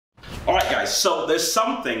guys, so there's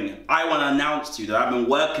something I want to announce to you that I've been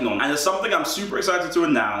working on, and there's something I'm super excited to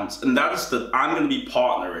announce, and that is that I'm going to be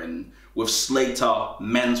partnering with Slater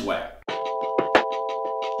Menswear.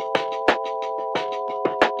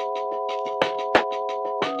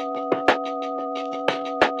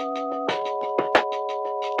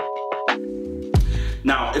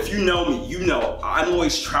 Now, if you know me, you know I'm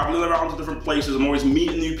always traveling around to different places, I'm always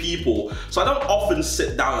meeting new people, so I don't often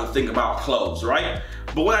sit down and think about clothes, right?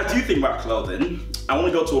 But when I do think about clothing, I want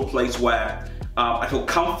to go to a place where I feel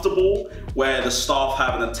comfortable, where the staff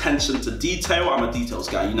have an attention to detail. I'm a details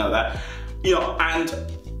guy, you know that. You know, and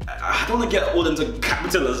I don't want to get all into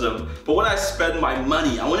capitalism, but when I spend my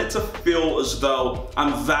money, I want it to feel as though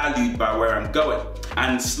I'm valued by where I'm going.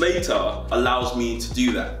 And Slater allows me to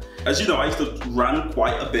do that. As you know, I used to run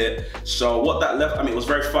quite a bit, so what that left, I mean, it was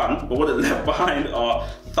very fun, but what it left behind are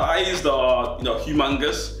thighs that are, you know,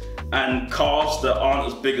 humongous, and calves that aren't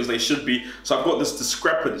as big as they should be. So I've got this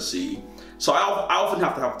discrepancy. So I often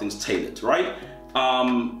have to have things tailored, right?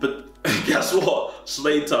 But guess what?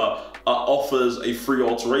 Slater offers a free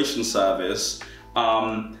alteration service.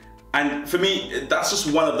 And for me, that's just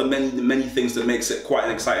one of the many things that makes it quite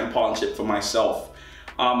an exciting partnership for myself.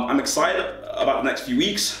 I'm excited about the next few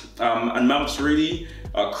weeks and months really,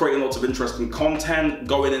 creating lots of interesting content,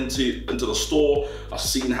 going into the store,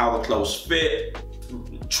 seeing how the clothes fit,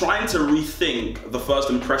 trying to rethink the first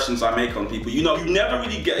impressions I make on people. You know, you never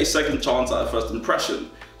really get a second chance at a first impression.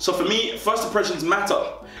 So for me, first impressions matter.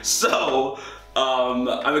 So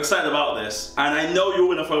I'm excited about this, and I know you're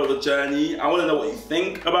gonna follow the journey. I wanna know what you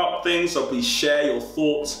think about things, so please share your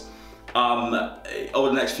thoughts over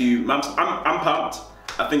the next few months. I'm pumped.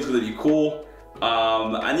 I think it's gonna be cool.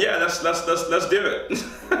 And yeah, let's do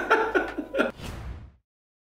it.